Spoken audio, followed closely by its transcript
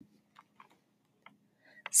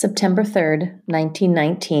September 3rd,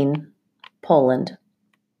 1919, Poland.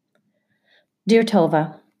 Dear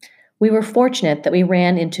Tova, we were fortunate that we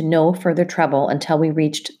ran into no further trouble until we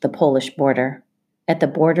reached the Polish border. At the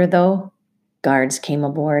border, though, guards came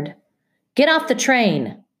aboard. "Get off the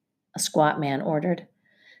train," a squat man ordered.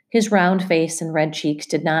 His round face and red cheeks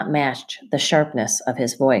did not match the sharpness of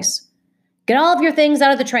his voice. "Get all of your things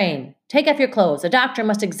out of the train. Take off your clothes. A doctor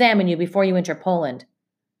must examine you before you enter Poland."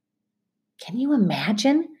 Can you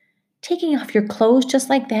imagine taking off your clothes just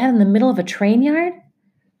like that in the middle of a train yard?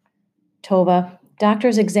 Tova,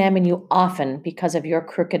 doctors examine you often because of your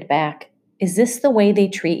crooked back. Is this the way they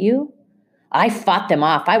treat you? I fought them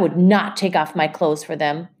off. I would not take off my clothes for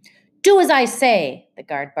them. "Do as I say," the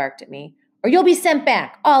guard barked at me, "or you'll be sent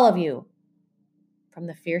back, all of you." From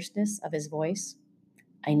the fierceness of his voice,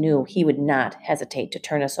 I knew he would not hesitate to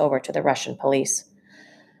turn us over to the Russian police.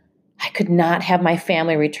 I could not have my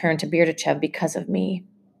family return to Berdichev because of me.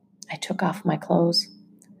 I took off my clothes.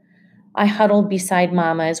 I huddled beside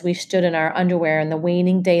Mama as we stood in our underwear in the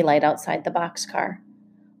waning daylight outside the boxcar.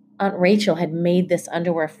 Aunt Rachel had made this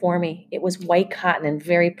underwear for me. It was white cotton and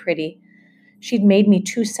very pretty. She'd made me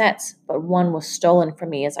 2 sets, but one was stolen from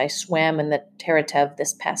me as I swam in the Teretev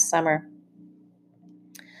this past summer.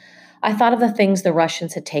 I thought of the things the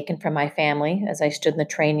Russians had taken from my family as I stood in the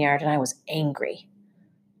train yard, and I was angry.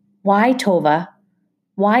 Why, Tova?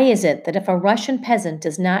 Why is it that if a Russian peasant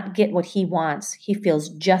does not get what he wants, he feels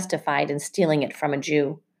justified in stealing it from a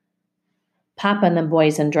Jew? Papa and the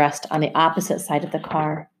boys undressed on the opposite side of the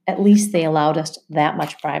car. At least they allowed us that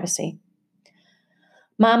much privacy.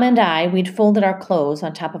 Mama and we'd folded our clothes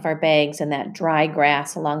on top of our bags in that dry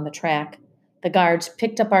grass along the track. The guards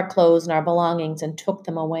picked up our clothes and our belongings and took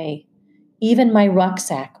them away. Even my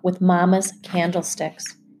rucksack with Mama's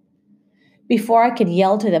candlesticks. Before I could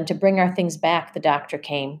yell to them to bring our things back, the doctor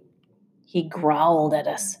came. He growled at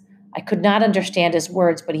us. I could not understand his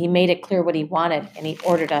words, but he made it clear what he wanted, and he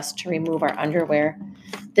ordered us to remove our underwear.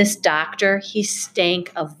 This doctor, he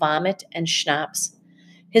stank of vomit and schnapps.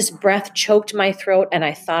 His breath choked my throat, and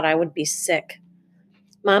I thought I would be sick.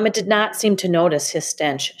 Mama did not seem to notice his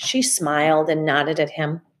stench. She smiled and nodded at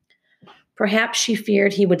him. Perhaps she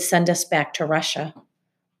feared he would send us back to Russia.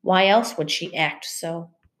 Why else would she act so?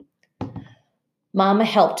 Mama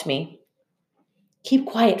helped me. "Keep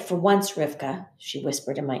quiet for once, Rivka," she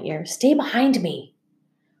whispered in my ear. "Stay behind me."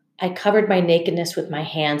 I covered my nakedness with my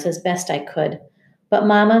hands as best I could. But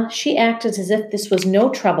Mama, she acted as if this was no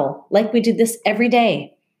trouble, like we did this every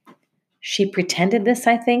day. She pretended this,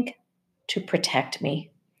 I think, to protect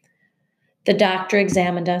me. The doctor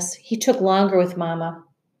examined us. He took longer with Mama.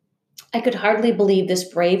 I could hardly believe this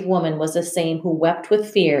brave woman was the same who wept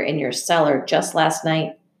with fear in your cellar just last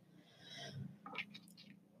night.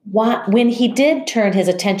 When he did turn his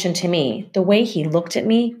attention to me, the way he looked at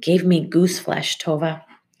me gave me goose flesh, Tova.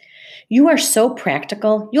 You are so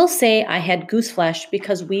practical. You'll say I had goose flesh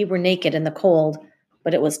because we were naked in the cold,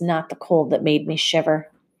 but it was not the cold that made me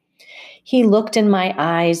shiver. He looked in my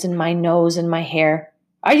eyes and my nose and my hair.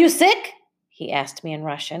 "Are you sick?" he asked me in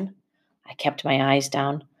Russian. I kept my eyes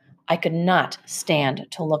down. I could not stand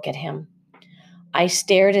to look at him. I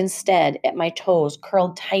stared instead at my toes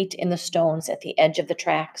curled tight in the stones at the edge of the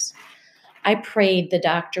tracks. I prayed the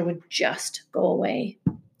doctor would just go away.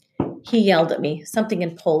 He yelled at me, something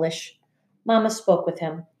in Polish. Mama spoke with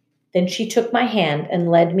him. Then she took my hand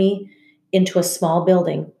and led me into a small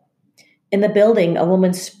building. In the building, a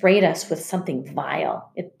woman sprayed us with something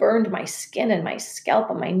vile. It burned my skin and my scalp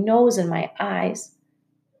and my nose and my eyes.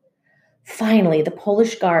 Finally, the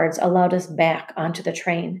Polish guards allowed us back onto the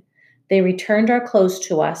train. They returned our clothes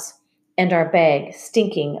to us and our bag,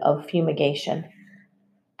 stinking of fumigation.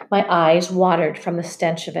 My eyes watered from the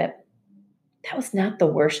stench of it. That was not the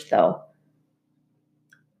worst, though.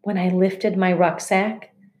 When I lifted my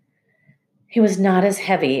rucksack, it was not as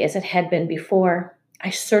heavy as it had been before. I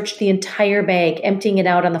searched the entire bag, emptying it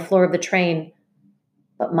out on the floor of the train.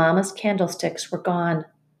 But Mama's candlesticks were gone.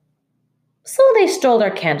 "So they stole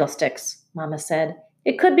our candlesticks," Mama said.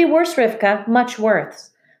 "It could be worse, Rivka, much worse.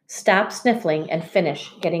 Stop sniffling and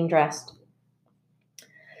finish getting dressed."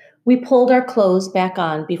 We pulled our clothes back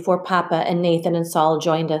on before Papa and Nathan and Saul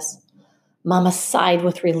joined us. Mama sighed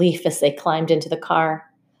with relief as they climbed into the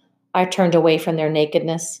car. I turned away from their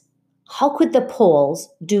nakedness. How could the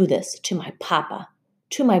Poles do this to my Papa,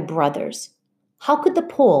 to my brothers? How could the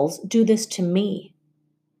Poles do this to me?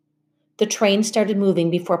 The train started moving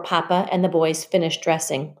before Papa and the boys finished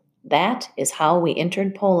dressing. That is how we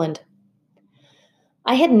entered Poland.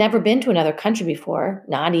 I had never been to another country before,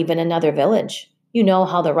 not even another village. You know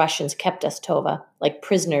how the Russians kept us, Tova, like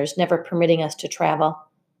prisoners, never permitting us to travel.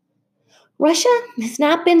 Russia has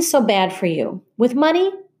not been so bad for you. With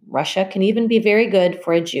money, Russia can even be very good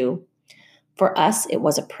for a Jew. For us, it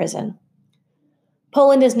was a prison.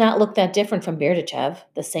 Poland does not look that different from Berdichev.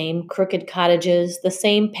 The same crooked cottages, the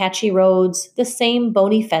same patchy roads, the same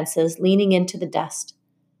bony fences leaning into the dust.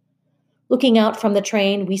 Looking out from the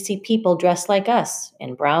train, we see people dressed like us,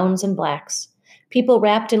 in browns and blacks. People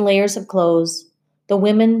wrapped in layers of clothes. The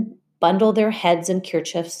women bundle their heads in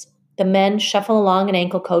kerchiefs. The men shuffle along in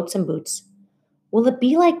ankle coats and boots. Will it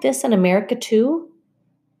be like this in America too?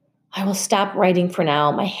 I will stop writing for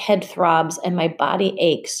now. My head throbs and my body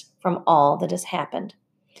aches from all that has happened.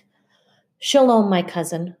 Shalom, my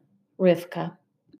cousin, Rivka.